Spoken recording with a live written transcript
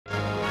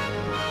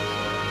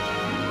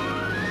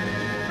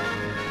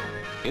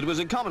It was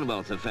a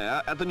Commonwealth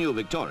affair at the New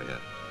Victoria.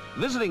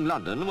 Visiting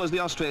London was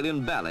the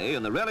Australian Ballet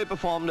and the rarely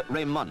performed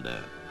Raymonda.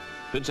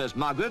 Princess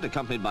Margaret,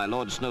 accompanied by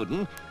Lord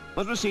Snowdon,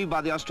 was received by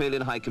the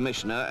Australian High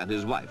Commissioner and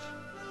his wife.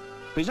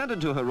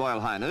 Presented to Her Royal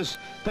Highness,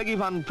 Peggy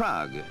von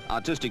Praagh,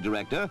 Artistic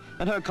Director,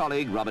 and her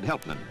colleague Robert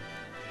Helpmann.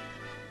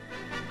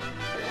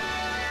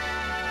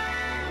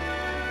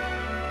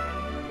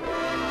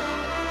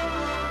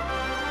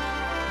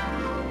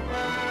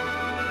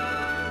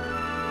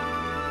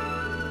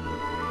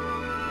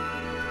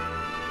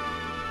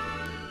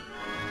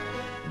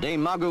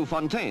 Dame Margot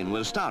Fonteyn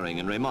was starring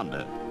in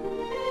Raymonda.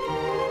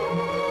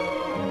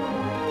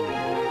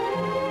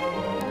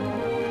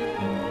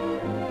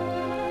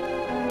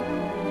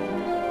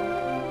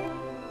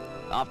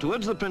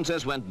 Afterwards, the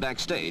princess went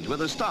backstage where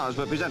the stars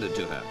were presented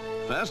to her.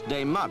 First,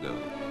 Dame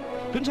Margot.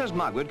 Princess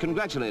Margaret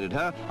congratulated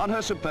her on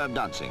her superb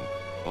dancing.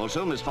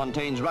 Also, Miss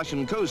Fonteyn's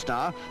Russian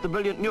co-star, the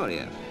brilliant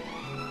Nureyev.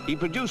 He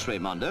produced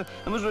Raymonda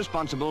and was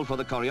responsible for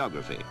the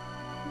choreography.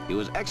 He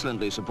was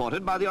excellently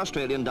supported by the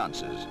Australian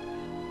dancers.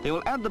 They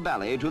will add the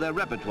ballet to their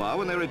repertoire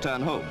when they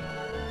return home.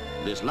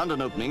 This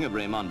London opening of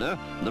Raymonda,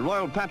 the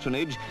royal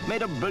patronage,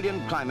 made a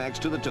brilliant climax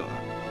to the tour.